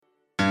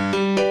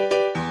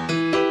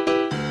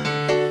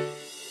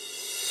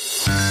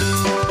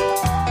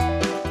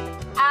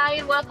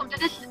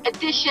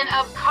edition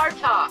of Car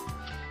Talk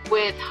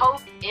with Hope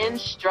in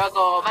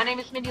Struggle. My name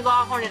is Mindy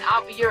Lawhorn, and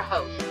I'll be your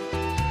host.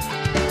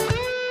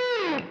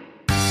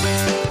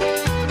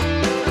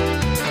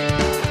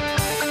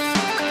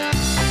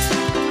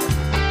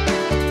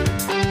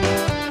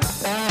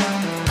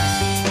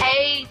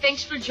 Hey,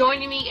 thanks for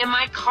joining me in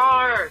my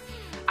car.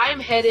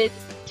 I'm headed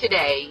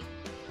today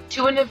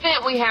to an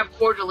event we have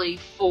quarterly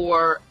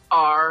for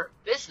our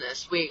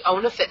business. We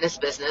own a fitness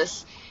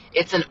business.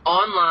 It's an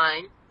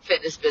online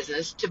fitness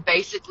business to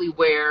basically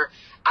where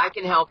I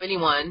can help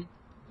anyone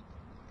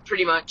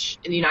pretty much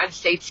in the United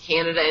States,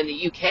 Canada, and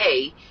the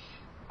UK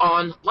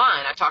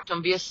online. I talk to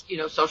them via,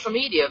 social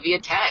media, via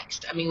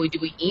text.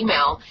 We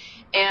email,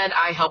 and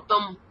I help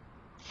them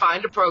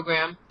find a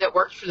program that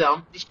works for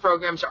them. These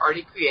programs are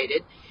already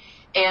created,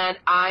 and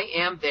I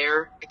am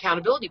their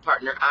accountability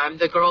partner. I'm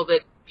the girl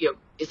that,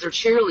 is their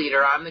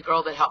cheerleader. I'm the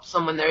girl that helps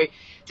them when they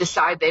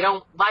decide they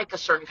don't like a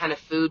certain kind of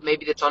food,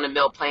 maybe that's on a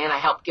meal plan. I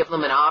help give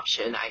them an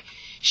option. I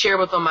share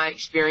with them my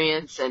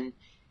experience, and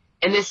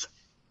this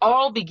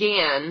all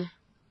began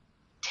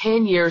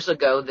 10 years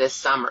ago this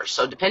summer.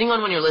 So depending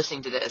on when you're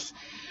listening to this,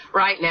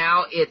 right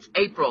now it's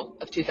April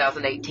of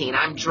 2018.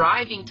 I'm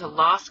driving to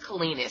Las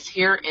Colinas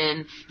here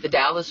in the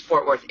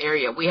Dallas-Fort Worth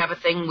area. We have a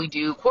thing we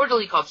do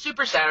quarterly called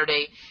Super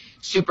Saturday,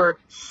 Super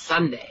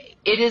Sunday.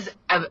 It is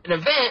an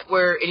event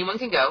where anyone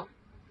can go.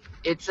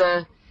 It's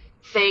a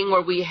thing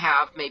where we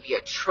have maybe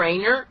a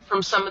trainer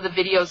from some of the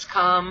videos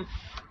come.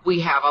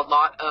 We have a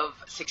lot of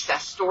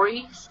success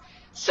stories.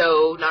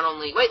 So not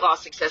only weight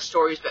loss success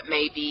stories, but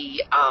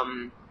maybe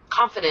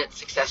confidence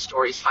success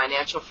stories,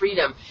 financial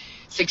freedom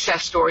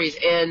success stories.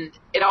 And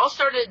it all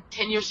started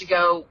 10 years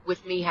ago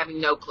with me having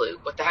no clue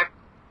what the heck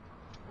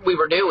we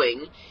were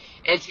doing.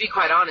 And to be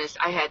quite honest,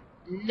 I had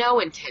no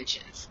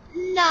intentions,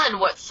 none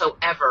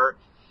whatsoever,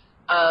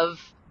 of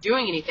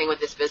doing anything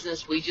with this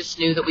business. We just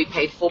knew that we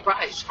paid full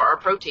price for our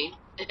protein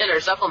and our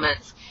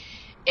supplements.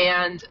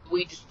 And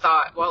we just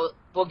thought, well,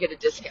 we'll get a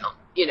discount,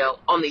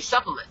 on these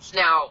supplements.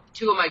 Now,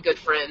 two of my good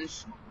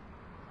friends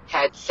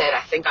had said,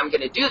 I think I'm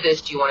going to do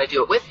this. Do you want to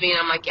do it with me? And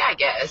I'm like, yeah, I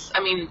guess.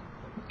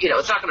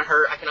 It's not going to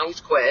hurt. I can always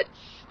quit,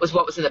 was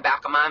what was in the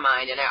back of my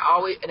mind. And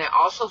I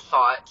also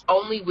thought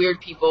only weird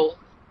people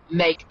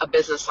make a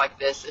business like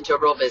this into a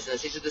real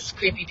business. These are this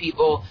creepy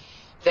people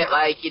that,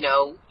 you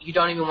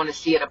don't even want to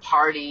see at a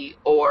party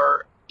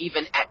or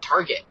even at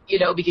Target,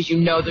 because they're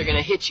going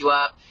to hit you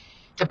up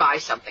to buy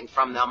something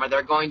from them, or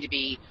they're going to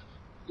be,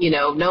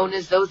 known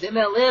as those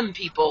MLM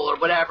people or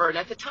whatever. And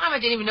at the time, I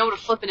didn't even know what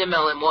a flipping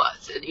MLM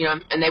was.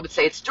 And they would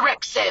say it's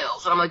direct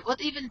sales. And I'm like,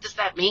 what even does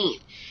that mean?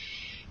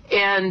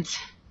 And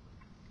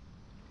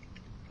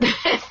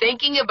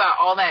thinking about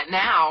all that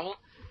now,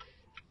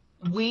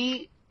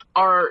 we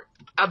are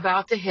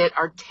about to hit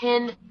our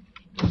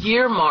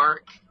 10-year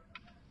mark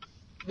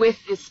with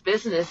this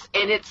business,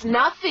 and it's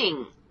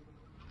nothing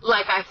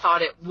like I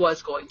thought it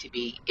was going to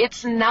be.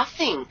 It's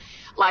nothing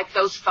like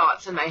those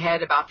thoughts in my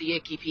head about the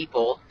icky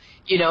people,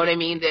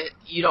 that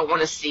you don't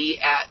want to see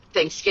at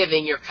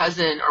Thanksgiving, your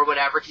cousin or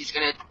whatever, 'cause he's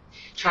going to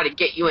try to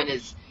get you in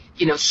his,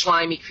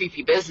 slimy,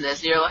 creepy business.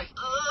 And you're like,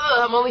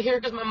 I'm only here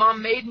because my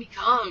mom made me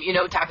come,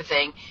 type of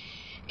thing.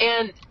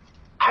 And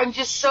I'm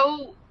just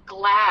so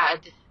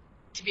glad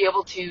to be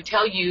able to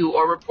tell you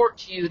or report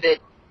to you that,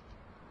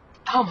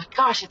 oh my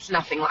gosh, it's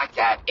nothing like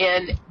that.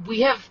 And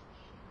we have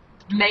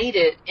made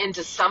it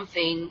into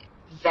something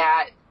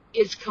that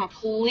is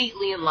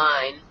completely in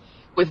line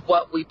with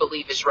what we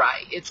believe is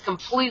right. It's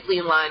completely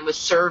in line with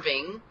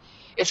serving.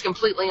 It's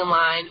completely in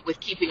line with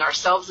keeping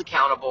ourselves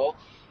accountable.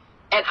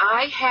 And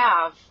I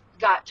have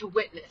got to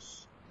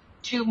witness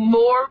to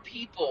more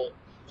people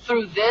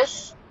through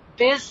this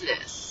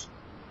business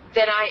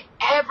than I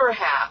ever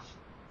have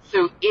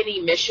through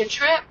any mission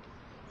trip,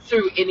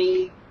 through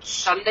any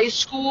Sunday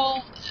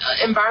school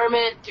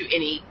environment, through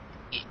any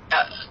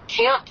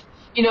camp,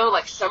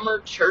 like summer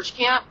church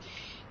camp.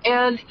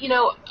 And,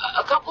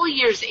 a couple of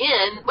years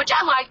in, which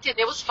I liked it, and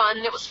it was fun,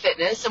 and it was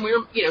fitness, and we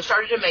were,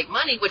 started to make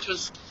money, which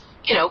was,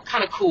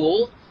 kind of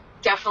cool.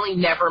 Definitely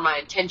never my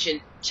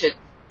intention to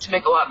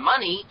make a lot of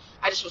money.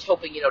 I just was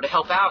hoping, to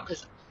help out,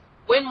 because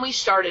when we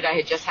started, I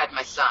had just had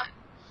my son.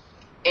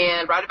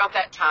 And right about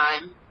that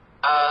time,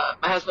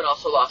 my husband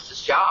also lost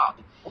his job.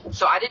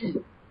 So I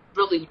didn't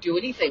really do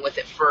anything with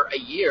it for a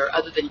year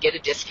other than get a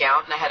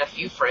discount, and I had a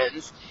few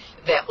friends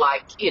that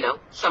liked,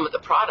 some of the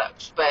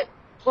products. But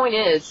point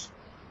is,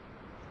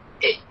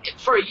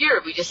 for a year,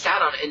 we just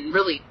sat on it and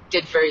really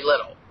did very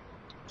little.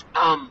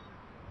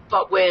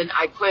 But when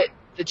I quit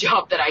the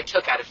job that I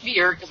took out of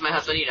fear, because my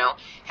husband,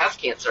 has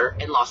cancer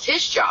and lost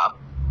his job,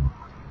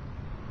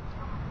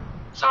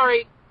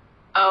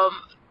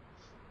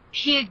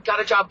 he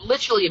got a job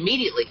literally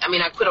immediately.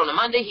 I quit on a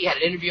Monday. He had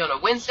an interview on a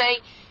Wednesday,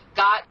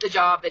 got the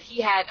job that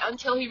he had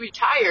until he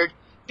retired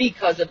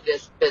because of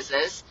this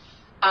business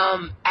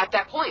at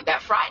that point,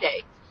 that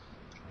Friday.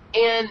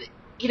 And,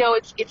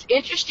 it's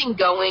interesting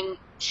going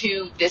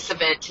to this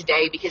event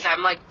today because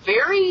I'm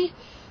very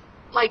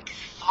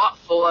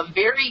thoughtful. I'm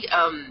very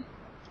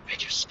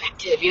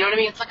retrospective.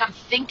 It's like I'm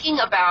thinking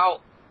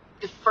about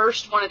the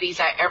first one of these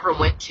I ever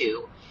went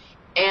to.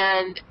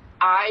 And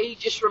I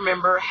just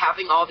remember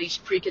having all these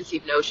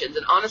preconceived notions.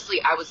 And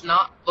honestly, I was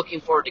not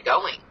looking forward to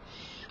going.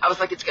 I was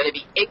like, it's going to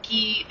be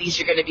icky. These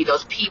are going to be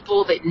those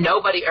people that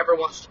nobody ever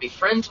wants to be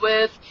friends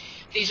with.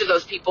 These are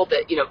those people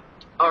that,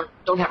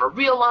 don't have a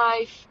real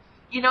life.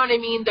 You know what I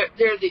mean?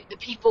 They're the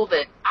people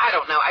that, I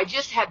don't know. I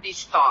just had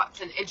these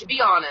thoughts. And to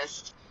be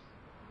honest,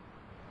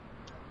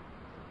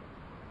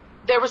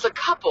 there was a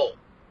couple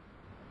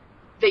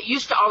that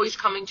used to always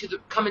come into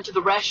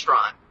the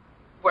restaurant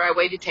where I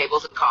waited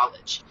tables in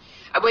college.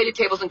 I waited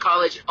tables in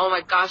college. Oh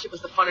my gosh, it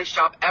was the funnest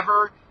job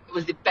ever. It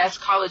was the best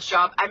college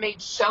job. I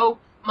made so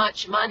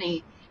much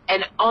money,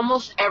 and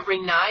almost every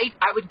night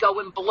I would go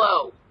and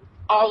blow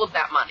all of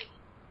that money.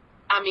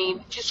 I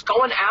mean, just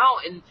going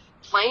out and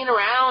playing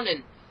around,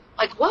 and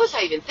like, what was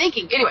I even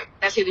thinking? Anyway,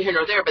 that's neither here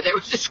nor there, but there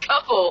was this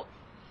couple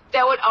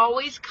that would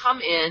always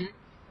come in,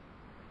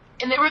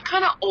 and they were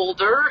kind of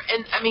older,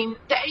 and I mean,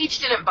 the age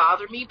didn't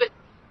bother me, but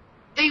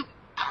I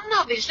don't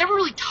know, they just never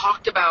really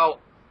talked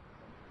about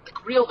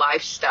like real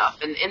life stuff,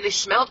 and they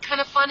smelled kind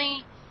of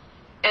funny.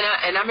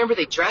 And I remember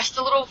they dressed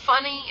a little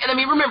funny. And I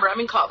mean, remember, I'm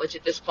in college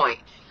at this point.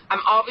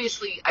 I'm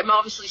obviously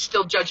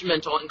still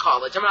judgmental in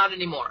college. I'm not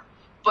anymore.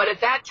 But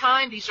at that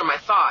time, these are my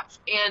thoughts.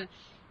 And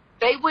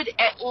they would,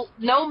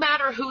 no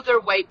matter who their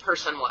wait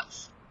person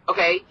was,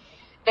 okay,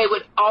 they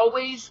would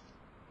always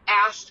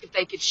ask if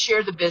they could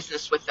share the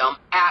business with them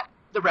at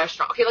the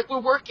restaurant. Okay, like,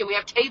 we're working, we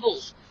have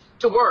tables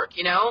to work,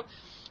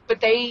 But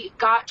they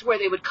got to where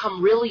they would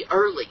come really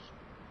early.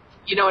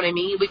 You know what I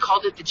mean? We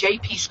called it the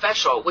JP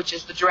special, which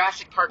is the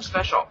Jurassic Park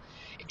special.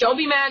 Don't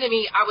be mad at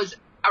me. I was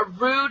a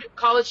rude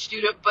college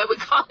student, but we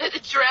called it the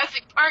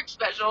Jurassic Park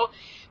special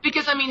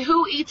because, I mean,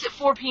 who eats at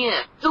 4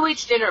 p.m.? Who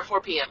eats dinner at 4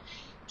 p.m.?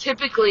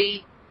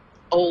 Typically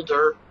the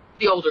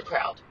older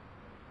crowd.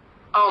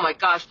 Oh my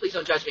gosh, please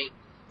don't judge me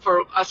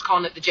for us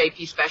calling it the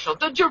JP special,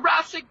 the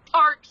Jurassic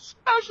Park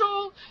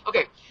special.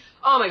 Okay.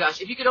 Oh my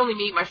gosh, if you could only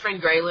meet my friend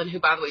Graylin, who,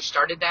 by the way,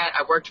 started that.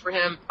 I worked for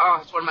him. Oh,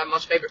 it's one of my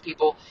most favorite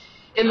people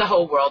in the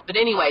whole world. But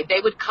anyway,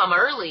 they would come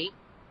early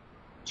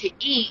to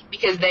eat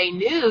because they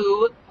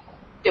knew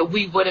that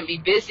we wouldn't be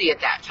busy at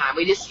that time.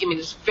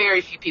 There's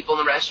very few people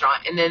in the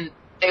restaurant. And then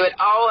they would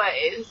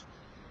always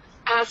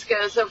ask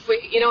us if we,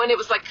 and it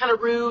was like kind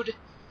of rude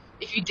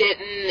if you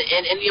didn't.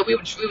 And we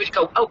would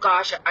go, oh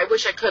gosh, I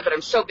wish I could, but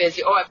I'm so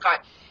busy. Oh, I've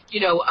got,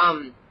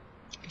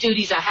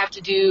 duties I have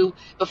to do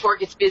before it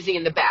gets busy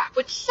in the back,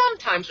 which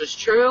sometimes was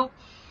true.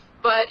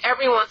 But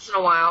every once in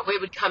a while, we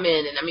would come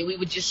in, and I mean, we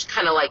would just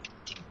kind of like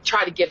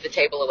try to give the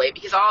table away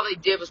because all they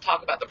did was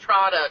talk about the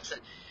products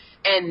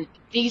and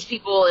these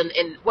people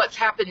and what's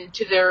happened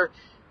to their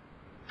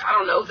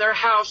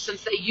house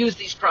since they use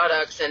these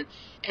products and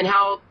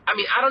how, I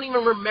mean, I don't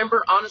even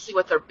remember honestly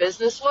what their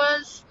business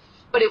was,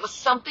 but it was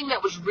something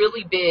that was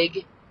really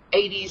big,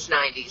 80s,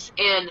 90s.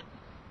 And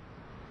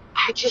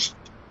I just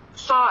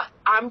thought,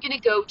 I'm going to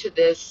go to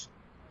this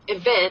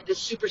event, this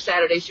Super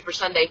Saturday, Super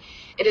Sunday,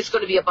 and it's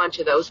going to be a bunch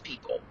of those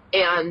people.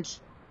 And,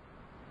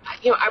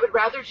 I would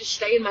rather just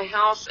stay in my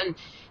house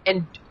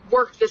and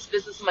work this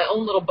business in my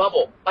own little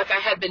bubble, like I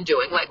had been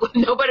doing, like with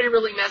nobody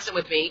really messing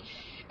with me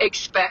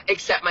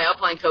except my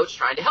upline coach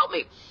trying to help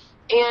me.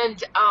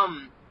 And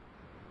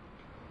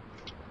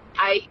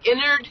I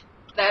entered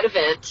that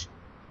event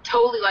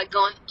totally like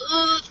going,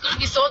 oh, it's going to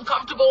be so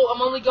uncomfortable.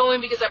 I'm only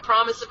going because I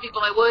promised the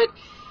people I would.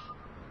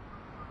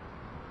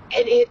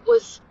 And it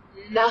was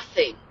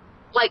nothing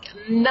like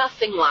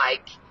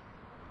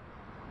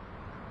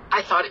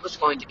I thought it was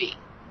going to be.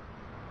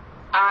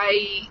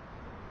 I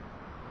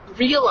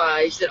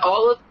realized that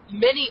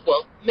many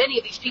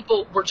of these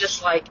people were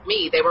just like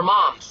me. They were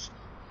moms.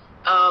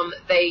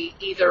 They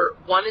either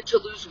wanted to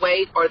lose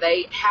weight or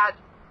they had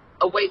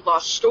a weight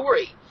loss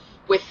story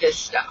with this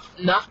stuff.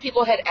 Enough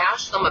people had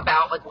asked them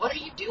about, like, what are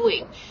you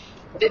doing?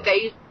 That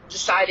they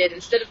decided,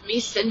 instead of me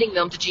sending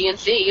them to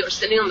GNC or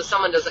sending them to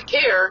someone who doesn't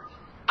care,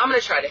 I'm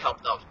going to try to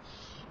help them.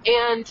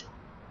 And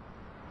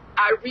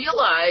I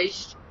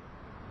realized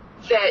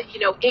that,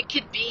 it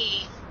could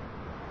be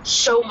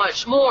so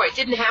much more. It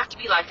didn't have to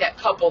be like that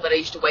couple that I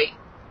used to wait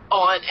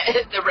on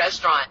at the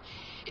restaurant.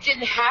 It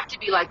didn't have to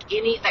be like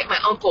my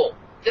uncle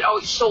that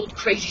always sold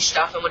crazy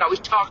stuff and would always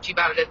talk to you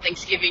about it at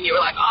Thanksgiving. You were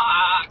like,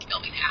 kill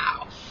me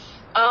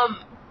now.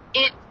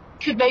 It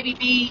could maybe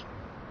be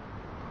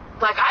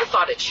like I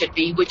thought it should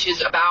be, which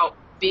is about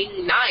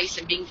being nice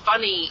and being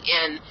funny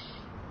and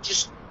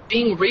just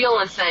being real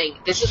and saying,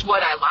 this is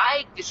what I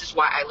like, this is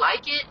why I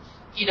like it,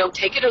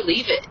 take it or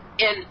leave it.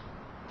 And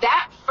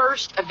that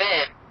first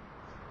event,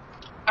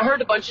 I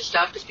heard a bunch of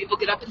stuff because people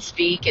get up and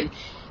speak, and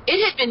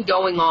it had been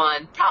going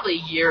on probably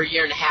a year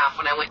and a half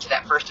when I went to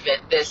that first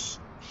event, this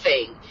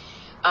thing.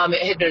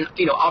 It had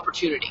been,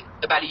 opportunity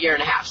about a year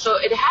and a half. So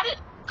it hadn't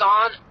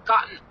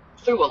gotten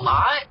through a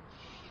lot.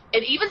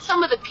 And even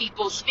some of the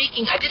people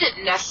speaking I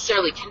didn't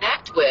necessarily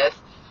connect with,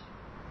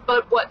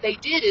 but what they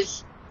did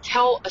is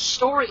tell a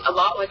story a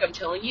lot like I'm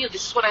telling you.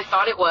 This is what I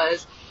thought it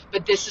was,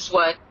 but this is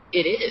what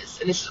it is.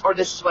 And this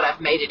is what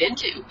I've made it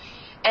into.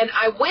 And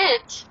I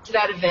went to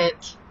that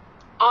event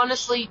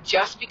honestly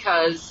just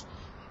because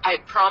I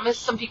had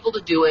promised some people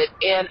to do it,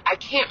 and I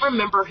can't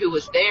remember who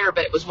was there,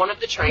 but it was one of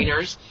the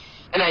trainers,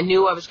 and I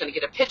knew I was going to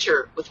get a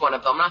picture with one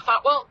of them. And I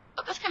thought, well,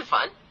 that's kind of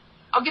fun.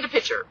 I'll get a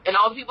picture. And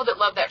all the people that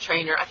love that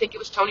trainer, I think it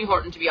was Tony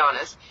Horton, to be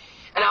honest.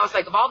 And I was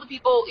like, of all the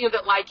people,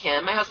 that like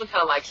him, my husband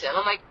kind of likes him.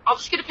 I'm like, I'll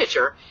just get a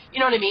picture. You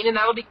know what I mean? And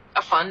that'll be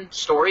a fun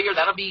story, or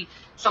that'll be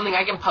something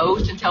I can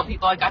post and tell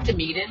people I got to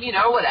meet him,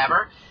 or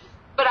whatever.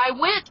 But I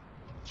went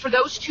for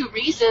those two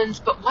reasons.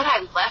 But what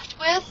I left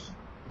with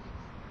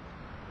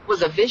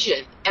was a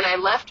vision. And I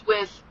left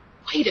with,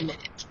 wait a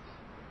minute.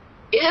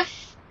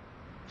 If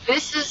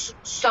this is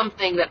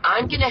something that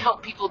I'm going to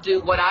help people do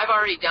what I've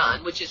already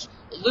done, which is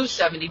lose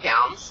 70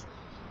 pounds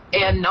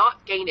and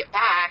not gain it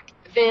back,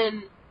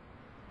 then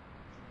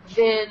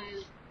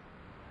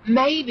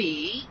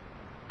maybe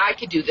I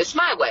could do this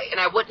my way, and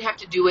I wouldn't have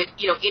to do it,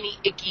 any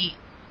icky,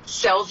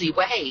 salesy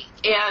way.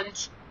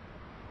 And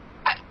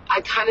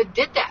I kind of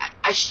did that.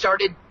 I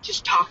started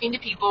just talking to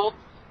people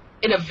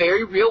in a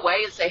very real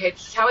way and say, hey,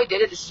 this is how I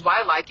did it. This is why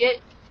I like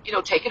it.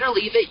 Take it or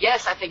leave it.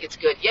 Yes, I think it's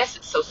good. Yes,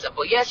 it's so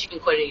simple. Yes, you can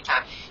quit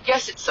anytime.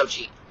 Yes, it's so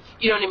cheap.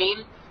 You know what I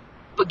mean?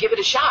 But give it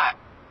a shot.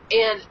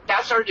 And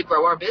that started to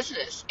grow our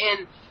business.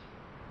 And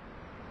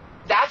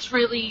that's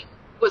really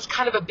was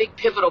kind of a big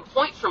pivotal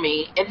point for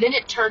me. And then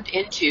it turned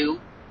into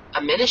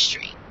a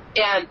ministry.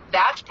 And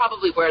that's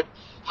probably where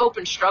Hope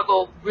and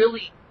Struggle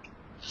really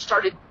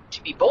started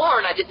to be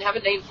born. I didn't have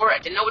a name for it. I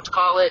didn't know what to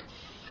call it.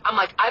 I'm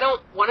like, I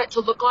don't want it to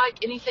look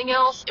like anything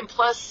else. And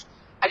plus,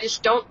 I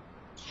just don't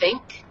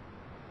think,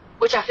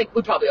 which I think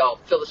we probably all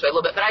feel this way a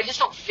little bit, but I just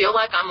don't feel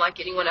like I'm like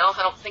anyone else.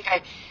 I don't think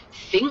I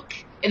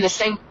think in the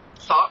same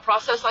thought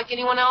process like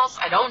anyone else.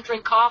 I don't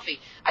drink coffee.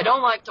 I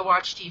don't like to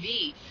watch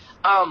TV.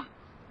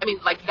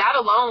 Like that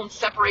alone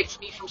separates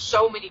me from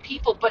so many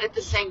people, but at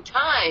the same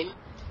time,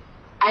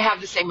 I have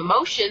the same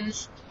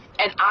emotions,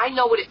 and I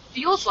know what it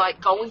feels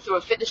like going through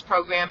a fitness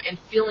program and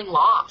feeling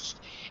lost,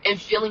 and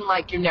feeling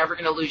like you're never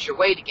going to lose your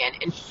weight again,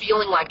 and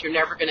feeling like you're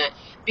never going to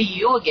be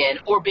you again,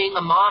 or being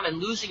a mom and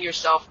losing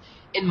yourself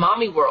in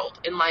mommy world.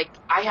 And like,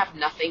 I have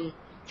nothing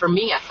for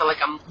me. I feel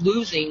like I'm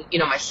losing,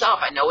 myself.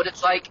 I know what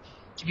it's like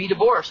to be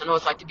divorced. I know what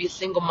it's like to be a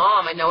single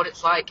mom. I know what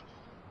it's like,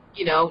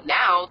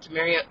 now to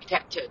marry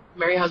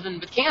a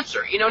husband with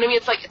cancer. You know what I mean?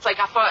 It's like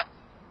I thought,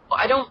 well,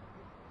 I don't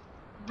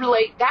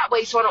relate that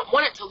way, so I don't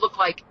want it to look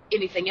like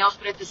anything else.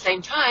 But at the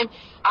same time,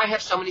 I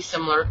have so many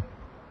similar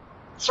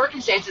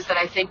circumstances that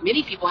I think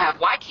many people have.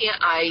 Why can't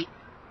I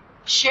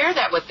share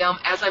that with them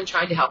as I'm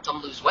trying to help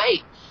them lose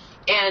weight?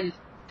 And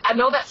I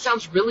know that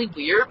sounds really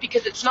weird,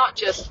 because it's not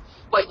just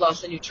weight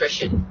loss and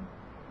nutrition.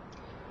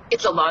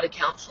 It's a lot of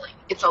counseling.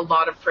 It's a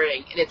lot of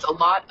praying. And it's a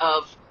lot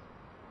of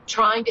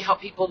trying to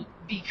help people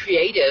be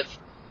creative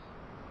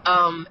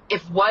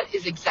if what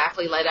is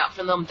exactly laid out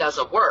for them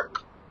doesn't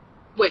work.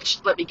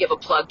 Which, let me give a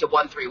plug to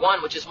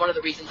 131, which is one of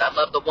the reasons I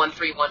love the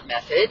 131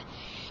 method.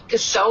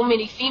 Because so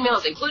many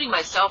females, including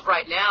myself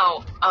right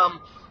now,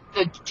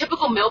 the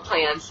typical meal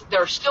plans,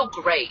 they're still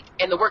great.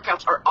 And the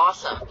workouts are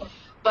awesome.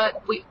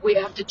 But we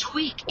have to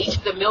tweak each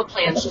of the meal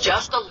plans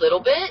just a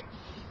little bit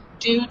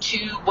due to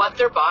what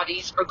their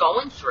bodies are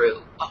going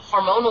through,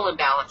 hormonal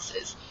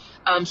imbalances,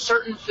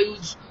 certain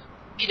foods,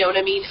 you know what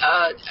I mean,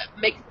 have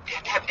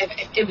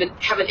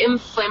an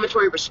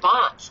inflammatory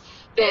response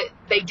that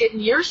they didn't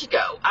years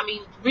ago. I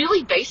mean,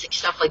 really basic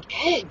stuff like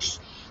eggs,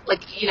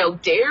 like,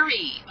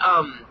 dairy,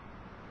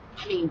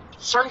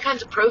 certain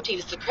kinds of protein.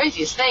 It's the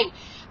craziest thing.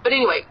 But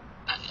anyway,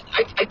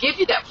 I give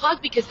you that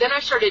plug because then I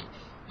started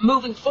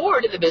moving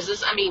forward in the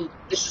business.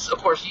 This is, of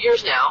course,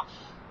 years now,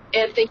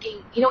 and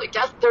thinking,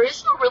 there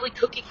is no really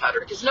cookie cutter,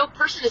 because no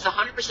person is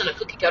 100% a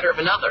cookie cutter of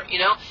another,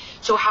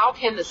 So how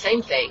can the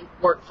same thing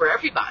work for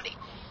everybody?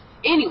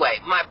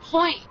 Anyway, my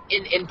point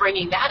in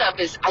bringing that up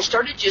is I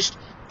started just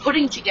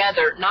putting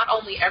together not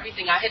only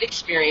everything I had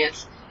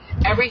experienced,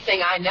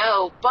 everything I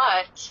know,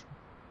 but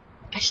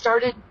I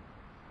started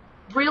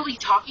really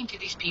talking to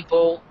these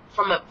people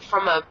from a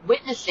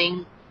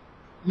witnessing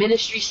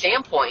ministry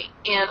standpoint.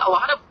 And a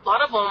lot of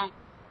them,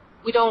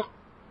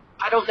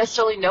 I don't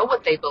necessarily know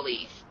what they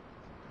believe.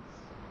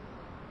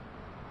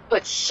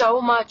 But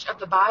so much of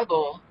the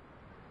Bible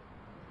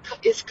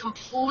is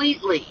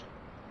completely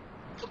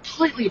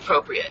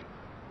appropriate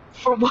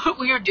for what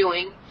we are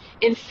doing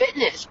in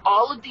fitness.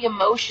 All of the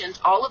emotions,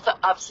 all of the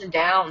ups and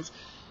downs,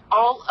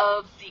 all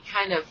of the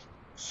kind of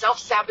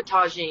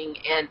self-sabotaging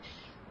and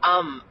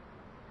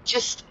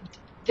just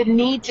the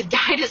need to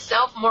die to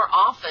self more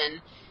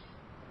often.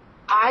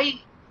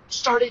 I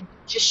started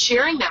just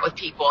sharing that with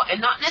people,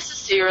 and not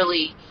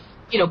necessarily,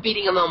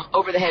 beating them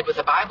over the head with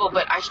the Bible,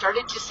 but I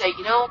started to say,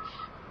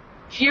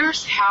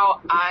 here's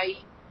how I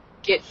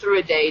get through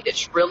a day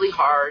that's really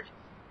hard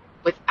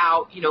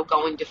without,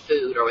 going to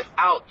food, or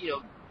without,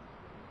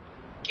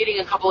 getting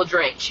a couple of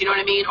drinks, you know what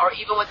I mean? Or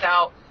even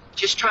without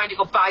just trying to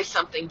go buy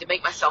something to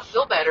make myself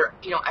feel better.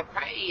 I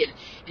pray, and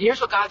here's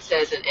what God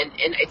says. And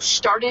it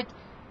started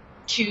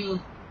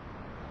to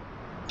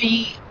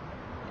be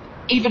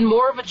even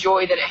more of a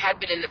joy than it had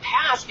been in the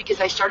past, because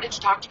I started to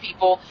talk to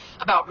people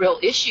about real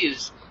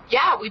issues.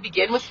 Yeah, we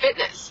begin with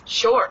fitness.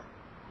 Sure.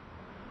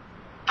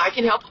 I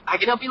can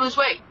help you lose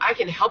weight. I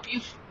can help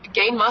you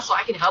gain muscle.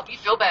 I can help you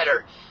feel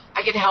better.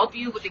 I can help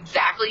you with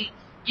exactly,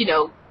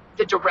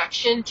 the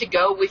direction to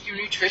go with your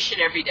nutrition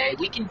every day.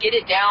 We can get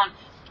it down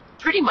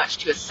pretty much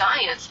to a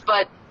science,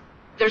 but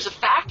there's a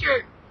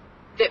factor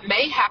that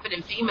may happen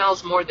in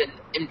females more than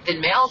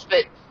males,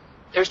 but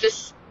there's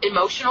this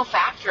emotional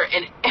factor,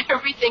 and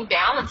everything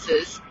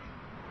balances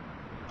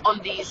on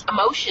these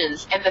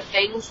emotions and the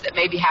things that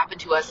maybe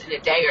happened to us in a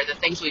day, or the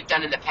things we've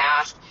done in the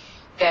past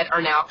that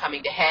are now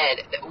coming to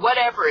head.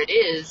 Whatever it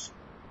is,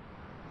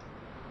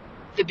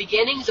 the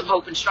beginnings of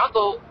Hope and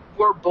Struggle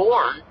were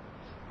born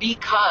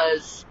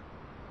because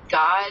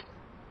God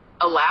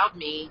allowed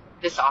me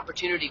this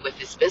opportunity with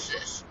this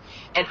business.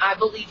 And I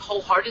believe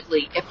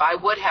wholeheartedly, if I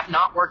would have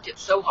not worked it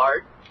so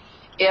hard,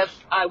 if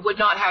I would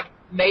not have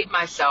made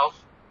myself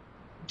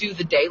do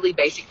the daily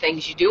basic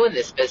things you do in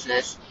this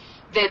business,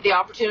 that the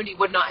opportunity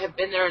would not have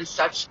been there in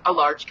such a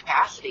large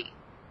capacity.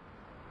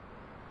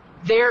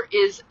 There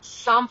is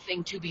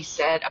something to be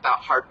said about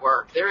hard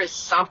work. There is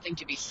something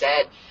to be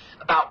said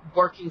about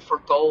working for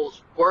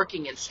goals,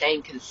 working and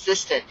staying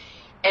consistent.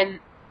 And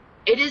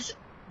it is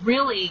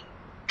really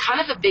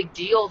kind of a big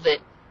deal that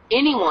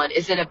anyone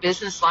is in a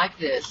business like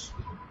this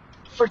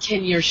for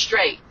 10 years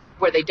straight,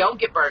 where they don't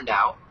get burned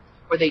out,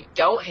 where they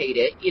don't hate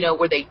it,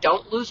 where they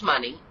don't lose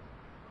money.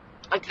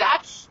 Like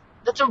that's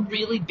a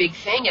really big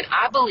thing. And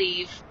I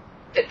believe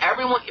that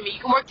everyone, you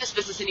can work this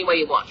business any way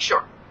you want,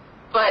 sure.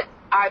 But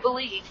I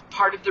believe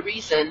part of the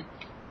reason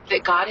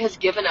that God has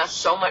given us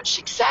so much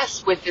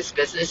success with this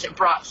business and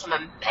brought some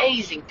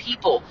amazing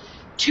people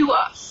to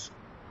us,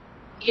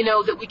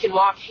 that we can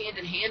walk hand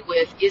in hand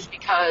with, is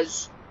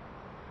because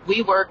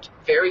we worked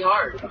very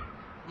hard.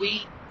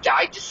 We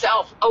died to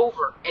self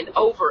over and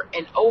over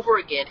and over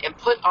again, and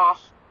put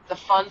off the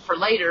fun for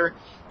later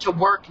to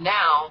work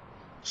now,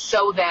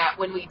 so that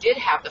when we did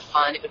have the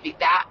fun, it would be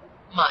that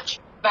much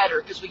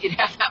better, because we could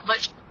have that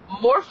much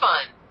more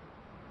fun.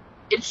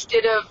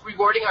 Instead of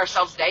rewarding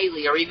ourselves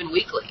daily or even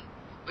weekly,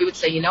 we would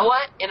say, you know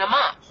what, in a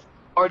month,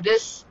 or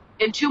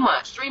in 2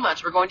 months, 3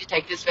 months, we're going to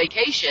take this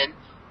vacation,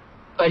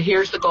 but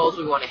here's the goals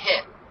we want to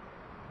hit.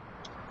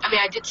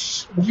 I did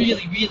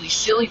really, really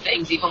silly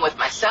things, even with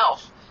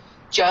myself,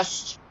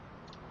 just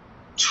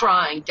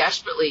trying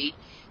desperately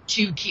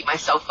to keep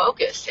myself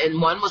focused. And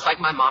one was like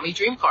my mommy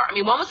dream car.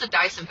 One was a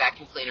Dyson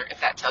vacuum cleaner,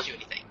 if that tells you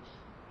anything.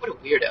 What a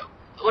weirdo.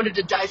 I wanted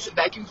a Dyson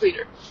vacuum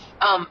cleaner.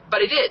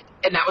 But I did,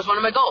 and that was one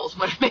of my goals.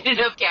 When I made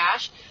enough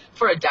cash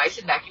for a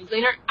Dyson vacuum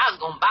cleaner, I was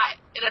going to buy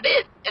it, and I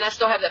did. And I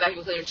still have that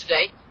vacuum cleaner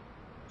today.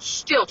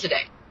 Still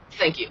today.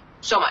 Thank you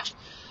so much.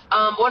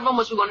 One of them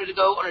was we wanted to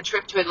go on a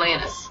trip to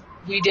Atlantis.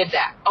 We did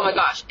that. Oh my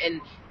gosh.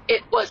 And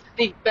it was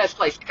the best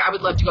place. I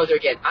would love to go there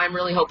again. I'm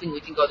really hoping we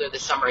can go there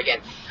this summer again.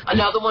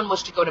 Another one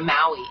was to go to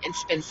Maui and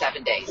spend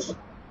 7 days.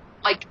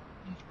 Like,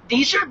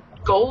 these are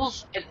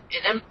goals, and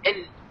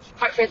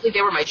quite frankly,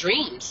 they were my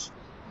dreams.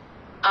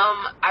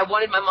 I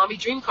wanted my mommy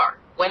dream car.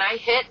 When I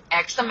hit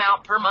X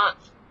amount per month,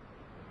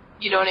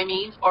 you know what I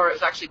mean? Or it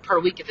was actually per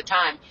week at the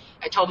time.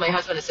 I told my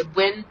husband, I said,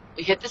 when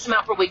we hit this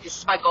amount per week, this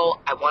is my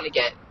goal. I want to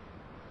get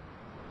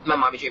my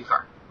mommy dream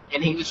car.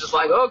 And he was just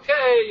like,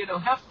 okay,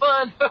 have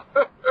fun.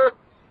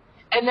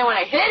 And then when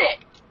I hit it,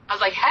 I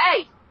was like,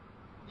 hey,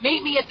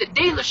 meet me at the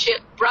dealership,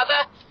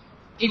 brother.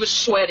 He was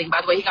sweating.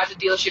 By the way, he got to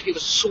the dealership. He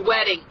was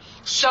sweating,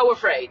 so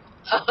afraid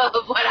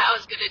of what I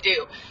was going to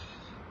do.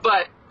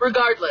 But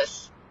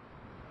regardless,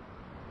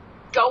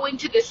 going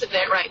to this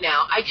event right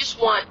now, I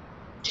just want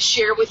to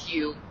share with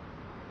you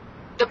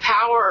the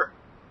power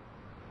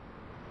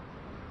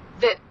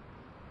that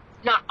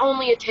not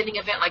only attending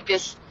an event like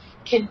this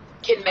can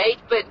make,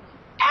 but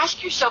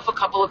ask yourself a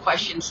couple of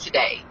questions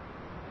today.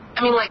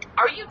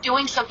 Are you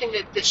doing something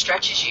that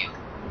stretches you?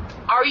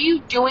 Are you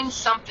doing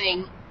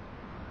something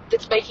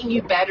that's making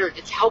you better,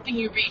 that's helping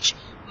you reach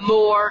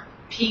more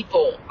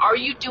people? Are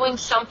you doing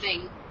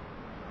something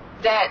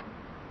that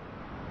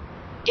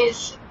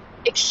is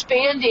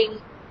expanding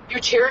your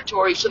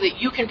territory so that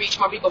you can reach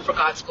more people for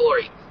God's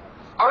glory?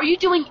 Are you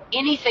doing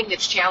anything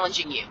that's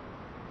challenging you?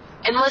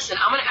 And listen,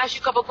 I'm going to ask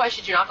you a couple of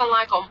questions. You're not going to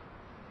like them.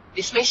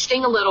 This may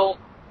sting a little,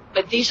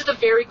 but these are the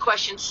very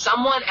questions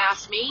someone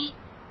asked me,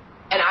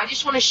 and I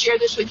just want to share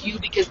this with you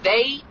because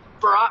they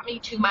brought me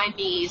to my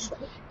knees.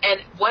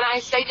 And when I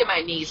say to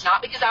my knees,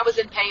 not because I was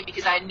in pain,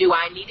 because I knew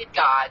I needed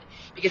God,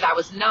 because I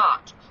was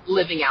not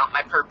living out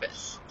my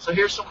purpose. So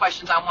here's some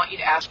questions I want you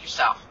to ask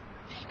yourself.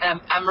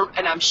 And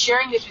I'm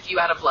sharing this with you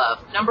out of love.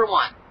 Number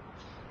one,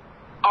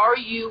 are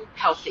you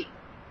healthy?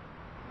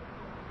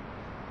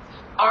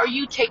 Are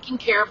you taking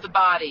care of the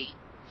body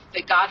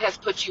that God has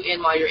put you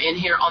in while you're in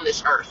here on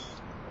this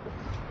earth?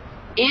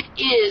 It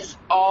is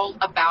all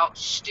about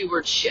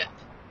stewardship.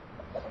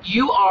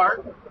 You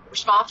are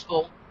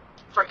responsible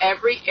for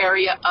every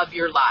area of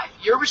your life.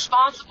 You're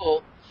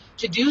responsible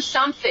to do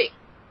something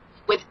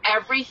with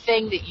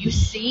everything that you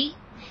see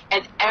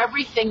and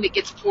everything that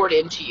gets poured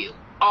into you.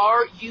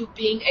 Are you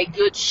being a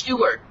good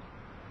steward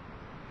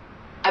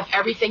of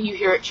everything you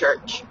hear at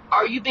church?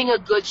 Are you being a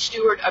good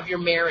steward of your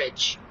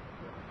marriage?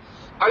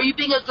 Are you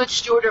being a good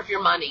steward of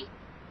your money?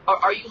 Or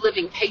are you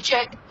living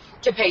paycheck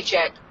to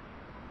paycheck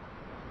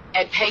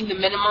and paying the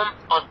minimum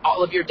on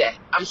all of your debt?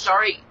 I'm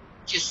sorry,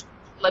 just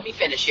let me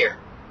finish here.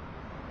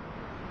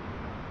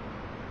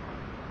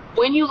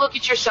 When you look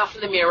at yourself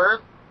in the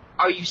mirror,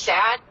 are you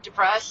sad,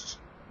 depressed?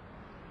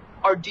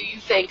 Or do you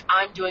think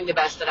I'm doing the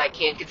best that I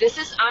can?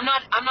 Because I'm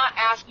not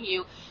asking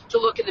you to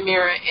look in the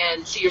mirror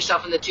and see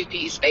yourself in the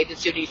two-piece bathing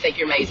suit and you think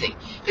you're amazing.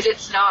 Because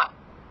it's not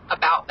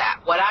about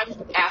that. What I'm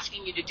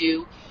asking you to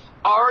do,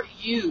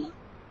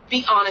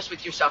 be honest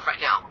with yourself right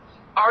now.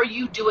 Are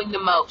you doing the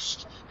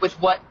most with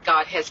what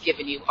God has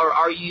given you? Or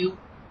are you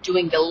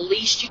doing the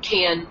least you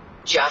can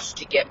just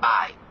to get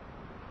by?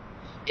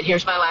 And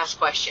here's my last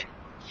question.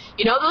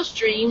 You know those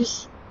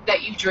dreams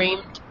that you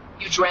dreamt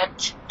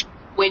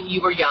when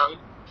you were young?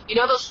 You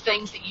know those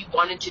things that you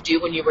wanted to do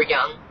when you were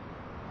young?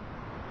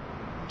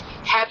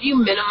 Have you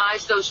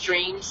minimized those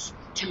dreams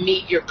to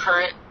meet your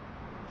current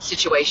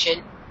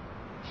situation?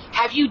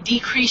 Have you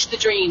decreased the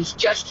dreams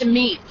just to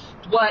meet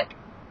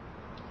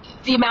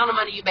the amount of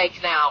money you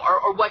make now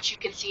or what you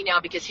can see now?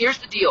 Because here's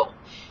the deal.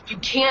 You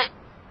can't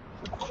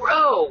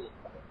grow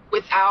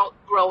without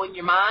growing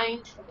your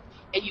mind,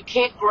 and you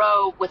can't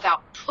grow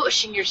without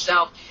pushing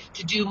yourself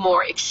to do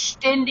more,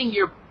 extending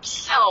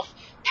yourself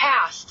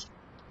past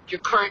your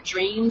current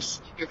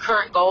dreams, your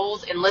current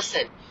goals, and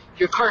listen,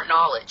 your current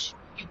knowledge.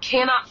 You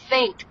cannot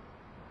think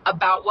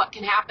about what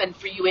can happen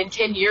for you in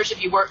 10 years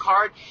if you work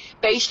hard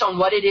based on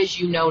what it is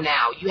you know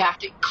now. You have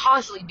to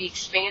constantly be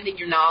expanding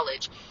your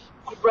knowledge,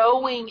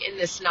 growing in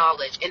this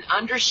knowledge, and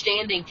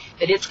understanding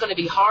that it's going to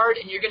be hard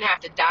and you're going to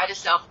have to die to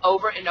self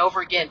over and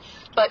over again.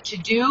 But to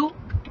do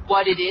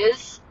what it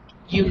is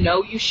you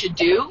know you should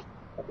do,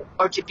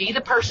 or to be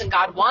the person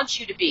God wants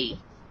you to be,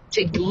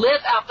 to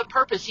live out the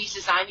purpose He's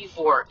designed you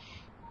for,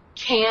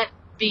 can't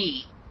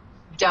be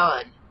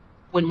done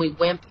when we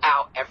wimp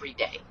out every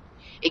day.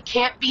 It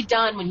can't be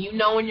done when you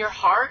know in your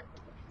heart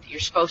that you're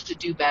supposed to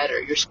do better.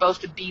 You're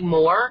supposed to be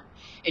more,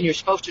 and you're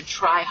supposed to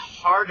try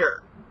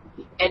harder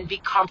and be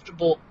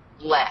comfortable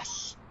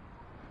less.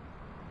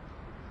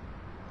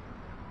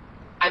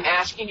 I'm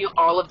asking you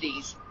all of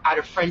these out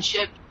of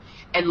friendship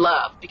and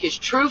love, because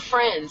true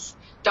friends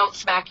don't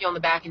smack you on the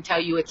back and tell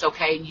you it's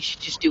okay and you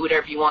should just do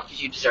whatever you want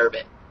because you deserve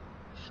it.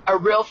 A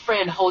real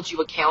friend holds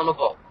you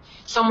accountable.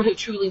 Someone who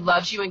truly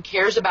loves you and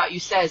cares about you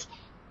says,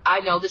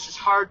 I know this is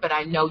hard, but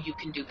I know you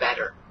can do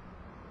better.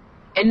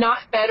 And not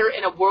better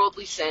in a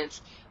worldly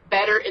sense,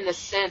 better in the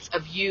sense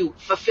of you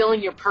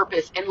fulfilling your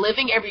purpose and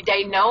living every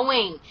day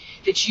knowing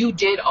that you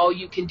did all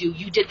you can do.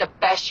 You did the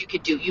best you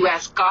could do. You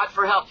asked God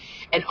for help,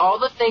 and all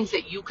the things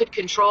that you could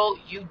control,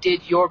 you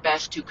did your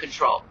best to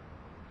control.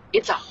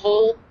 It's a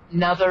whole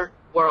nother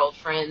world,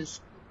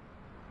 friends,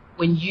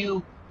 when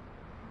you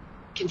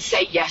can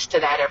say yes to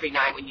that every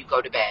night when you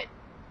go to bed.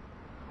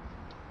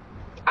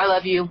 I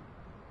love you.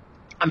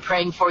 I'm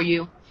praying for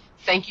you.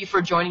 Thank you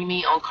for joining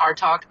me on Car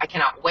Talk. I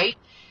cannot wait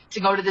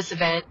to go to this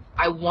event.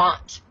 I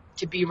want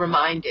to be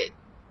reminded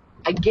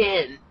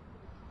again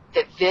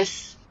that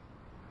this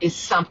is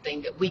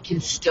something that we can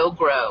still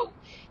grow.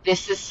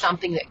 This is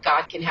something that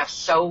God can have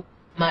so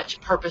much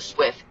purpose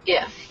with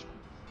if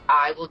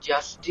I will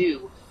just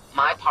do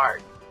my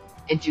part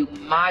and do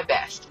my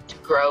best to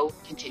grow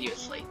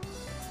continuously.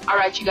 All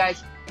right, you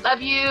guys.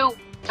 Love you.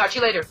 Talk to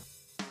you later.